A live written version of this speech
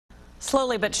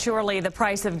Slowly but surely, the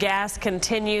price of gas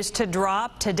continues to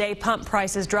drop. Today, pump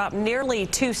prices dropped nearly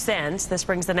 2 cents. This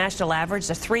brings the national average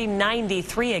to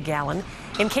 $3.93 a gallon.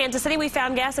 In Kansas City, we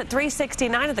found gas at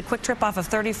 $3.69 at the quick trip off of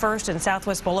 31st and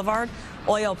Southwest Boulevard.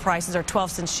 Oil prices are 12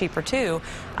 cents cheaper, too,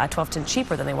 12 cents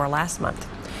cheaper than they were last month.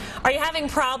 Are you having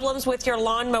problems with your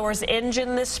lawnmower's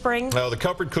engine this spring? Well, the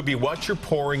culprit could be what you're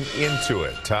pouring into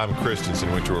it. Tom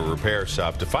Christensen went to a repair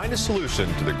shop to find a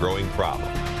solution to the growing problem.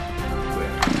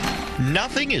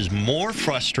 Nothing is more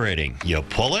frustrating. You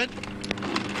pull it,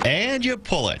 and you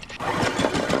pull it.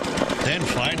 Then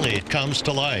finally it comes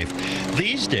to life.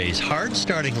 These days, hard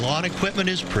starting lawn equipment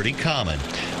is pretty common.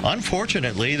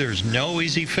 Unfortunately, there's no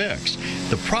easy fix.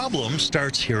 The problem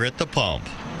starts here at the pump.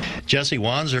 Jesse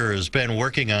Wanzer has been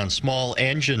working on small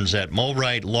engines at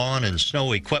Moldrite Lawn and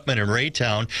Snow Equipment in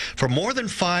Raytown for more than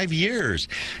 5 years.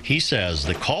 He says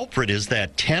the culprit is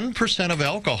that 10% of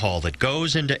alcohol that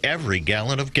goes into every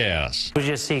gallon of gas. We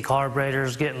just see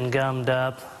carburetors getting gummed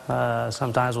up.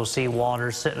 Sometimes we'll see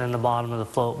water sitting in the bottom of the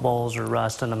float bowls or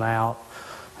rusting them out.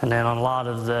 And then on a lot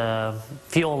of the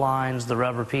fuel lines, the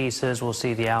rubber pieces, we'll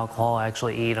see the alcohol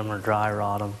actually eat them or dry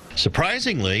rot them.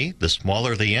 Surprisingly, the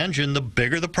smaller the engine, the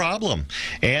bigger the problem.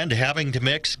 And having to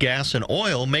mix gas and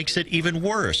oil makes it even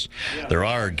worse. There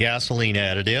are gasoline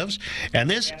additives, and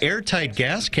this airtight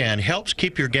gas can helps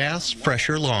keep your gas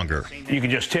fresher longer. You can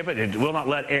just tip it. It will not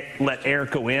let air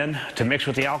go in to mix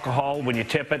with the alcohol. When you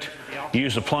tip it, you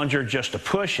use the plunger just to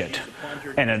push it.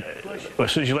 And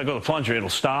as soon as you let go of the plunger, it'll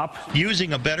stop.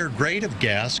 Using a better grade of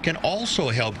gas can also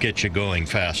help get you going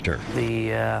faster.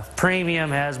 The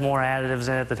premium has more additives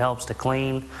in it that helps to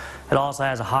clean. It also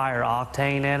has a higher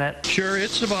octane in it. Sure,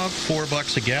 it's about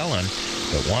 $4 a gallon,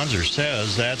 but Wanzer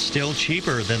says that's still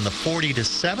cheaper than the $40 to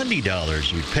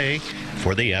 $70 you'd pay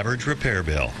for the average repair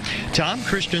bill. Tom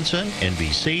Christensen,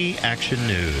 NBC Action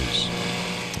News.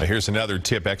 Now here's another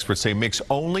tip. Experts say mix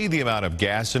only the amount of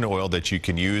gas and oil that you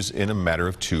can use in a matter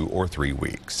of 2 or 3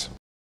 weeks.